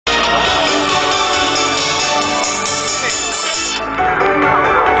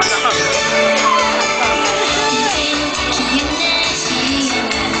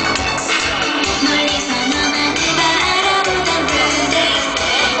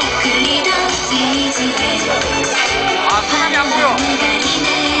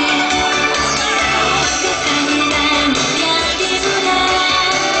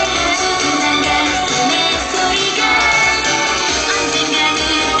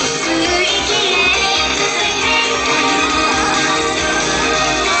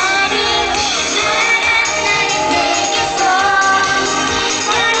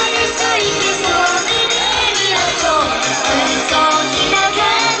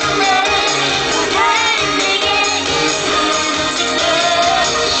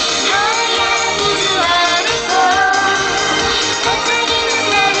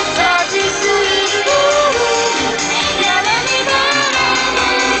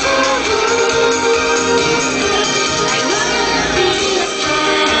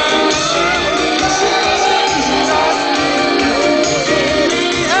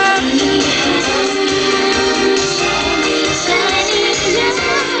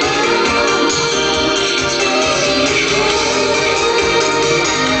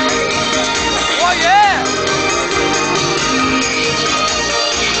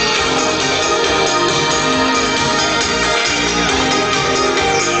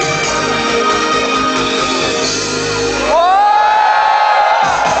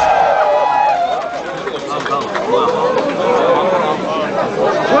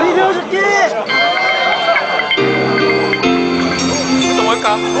돈이 되어줄게! 또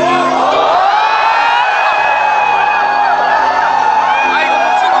뭘까? 아 이거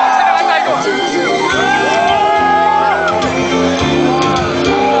목숨 촬영한다 이거.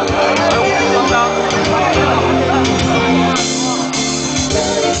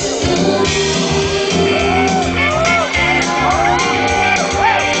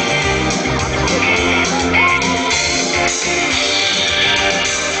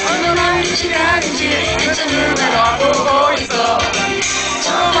 시간인지 한참을 바라보고 있어.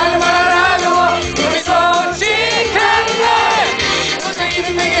 저 많은 말하고 우리 솔직한 날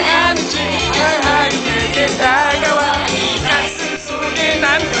도자기는 내게 아는지 하나이 내게 다가와 가슴 속에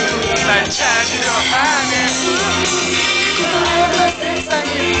난 날 찾으려 하네. 그동안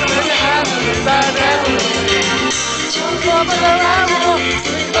세상이 그렇게 하늘을 바라보네. 저 바라보고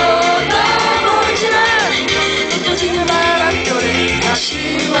떠나보지만 느껴지는 바람결에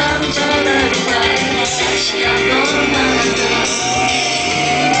다시 완전하리 다시 한번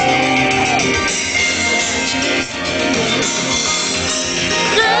만나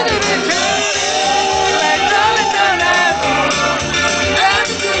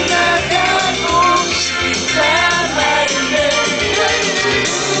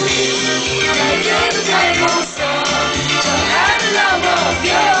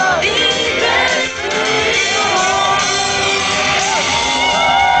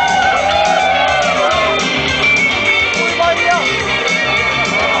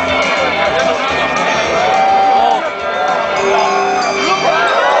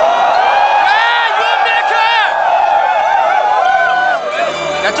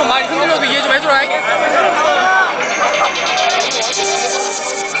좀 많이 흔들려도 이해 좀 해줘라.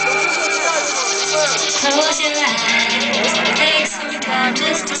 Close your eyes, take some time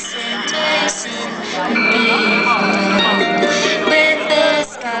just to sit, listen and be with the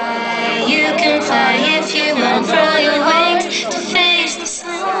sky. You can fly if you unfurl your wings to face the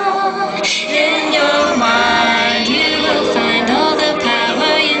sun. In your mind, you will find all the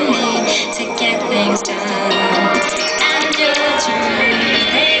power you need to get things done. And your dreams,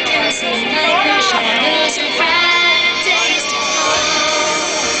 they can seem like your shadows and bright days to come.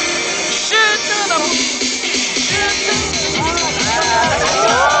 Shoot to the moon.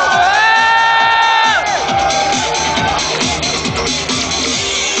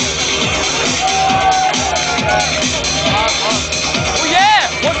 오예!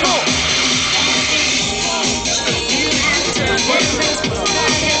 원투!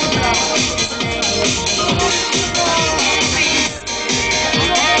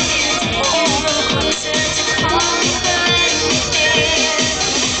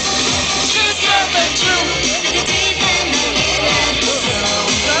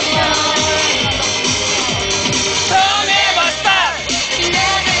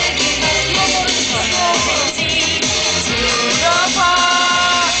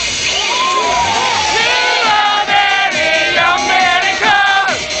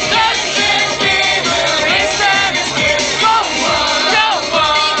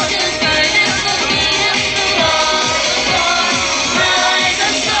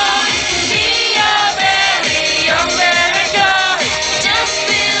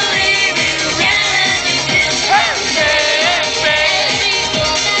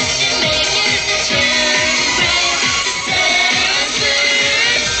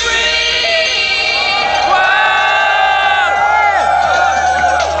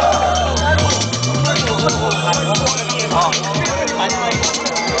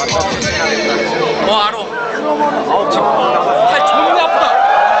 뭐 알아.